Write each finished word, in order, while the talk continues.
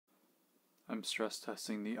I'm stress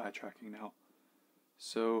testing the eye tracking now.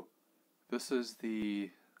 So this is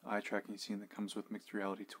the eye tracking scene that comes with Mixed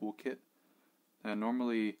Reality Toolkit. And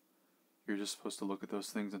normally you're just supposed to look at those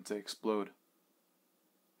things and say explode.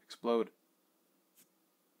 Explode.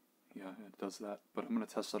 Yeah, it does that. But I'm going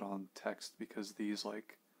to test it on text because these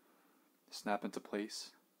like snap into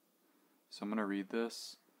place. So I'm going to read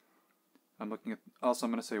this. I'm going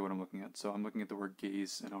to say what I'm looking at. So I'm looking at the word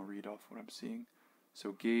gaze and I'll read off what I'm seeing.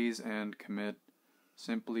 So gaze and commit.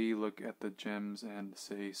 Simply look at the gems and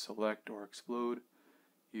say select or explode.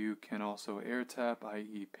 You can also air tap,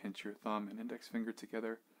 i.e. pinch your thumb and index finger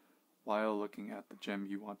together while looking at the gem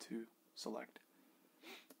you want to select.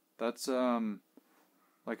 That's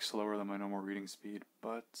like slower than my normal reading speed,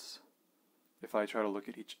 but if I try to look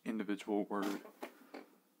at each individual word,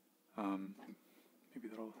 maybe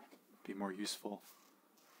that'll be more useful.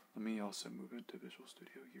 Let me also move into Visual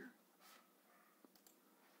Studio here.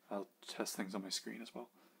 I'll test things on my screen as well.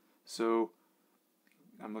 So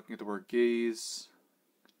I'm looking at the word gaze.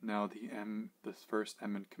 Now the first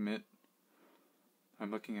M in commit.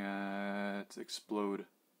 I'm looking at explode.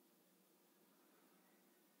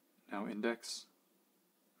 Now index.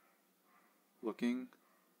 Looking.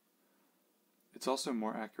 It's also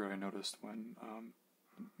more accurate, I noticed, when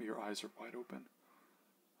your eyes are wide open.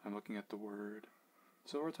 I'm looking at the word.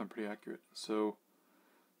 So over time, pretty accurate. So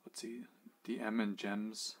let's see. The M in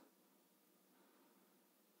gems.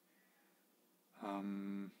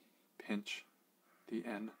 Pinch. The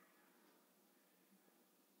N.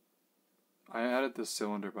 I added this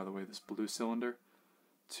cylinder, by the way, this blue cylinder,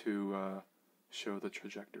 to show the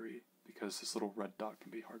trajectory, because this little red dot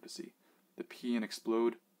can be hard to see. The P in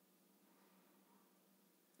explode.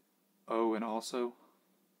 O and also.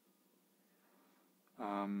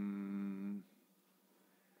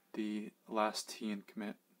 The last T in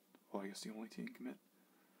commit. Well, I guess the only T in commit.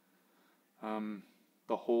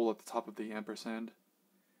 The hole at the top of the ampersand.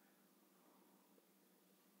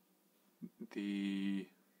 The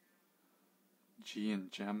G in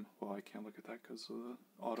gem. Well, I can't look at that because of the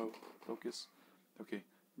auto focus. Okay,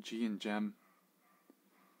 G in gem.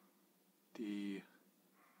 The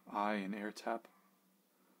I in air tap.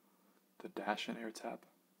 The dash in air tap.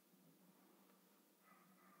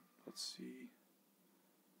 Let's see.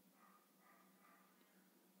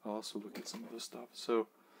 I'll also look at some of this stuff. So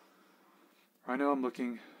right now I'm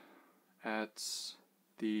looking at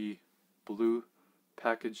the blue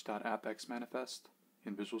package.appx manifest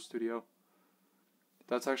in Visual Studio.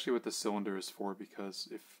 That's actually what the cylinder is for, because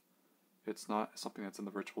if it's not something that's in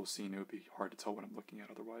the virtual scene, it would be hard to tell what I'm looking at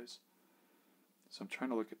otherwise. So I'm trying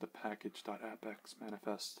to look at the package.appx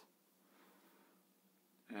manifest,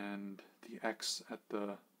 and the X at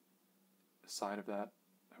the side of that.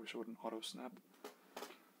 I wish it wouldn't auto snap.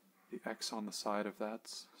 The X on the side of that,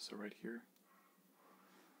 so right here.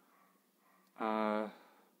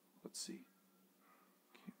 Let's see.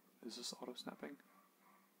 Is this auto snapping?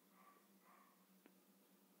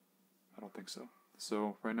 I don't think so.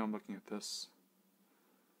 So right now I'm looking at this.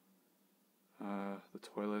 The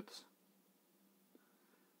toilet.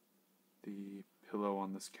 The pillow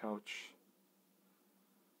on this couch.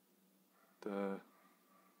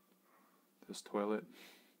 This toilet.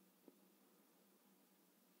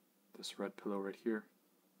 This red pillow right here.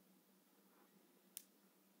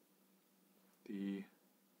 Can't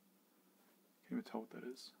even tell what that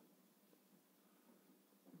is.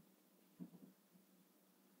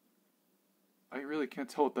 I really can't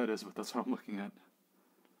tell what that is, but that's what I'm looking at.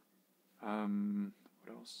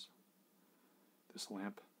 What else? This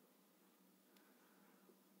lamp.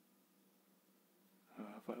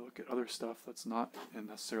 If I look at other stuff that's not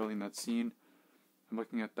necessarily in that scene, I'm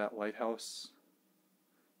looking at that lighthouse,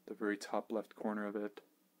 the very top left corner of it.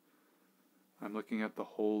 I'm looking at the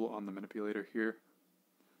hole on the manipulator here.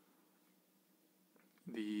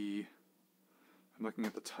 I'm looking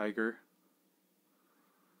at the tiger.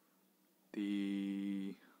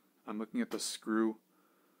 I'm looking at the screw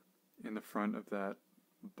in the front of that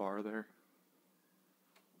bar there.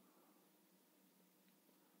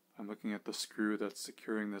 I'm looking at the screw that's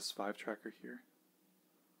securing this 5-tracker here.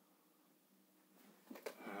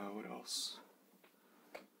 What else?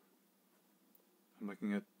 I'm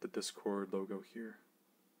looking at the Discord logo here.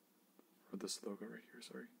 Or this logo right here,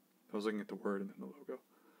 sorry. I was looking at the word and then the logo.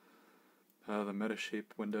 The meta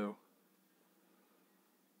shape window.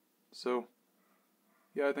 So,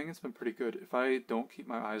 yeah, I think it's been pretty good. If I don't keep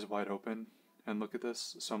my eyes wide open and look at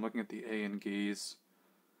this, so I'm looking at the A in gaze.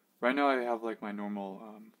 Right now I have like my normal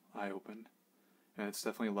eye open, and it's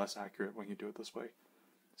definitely less accurate when you do it this way.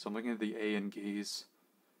 So I'm looking at the A in gaze,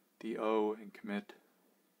 the O in commit,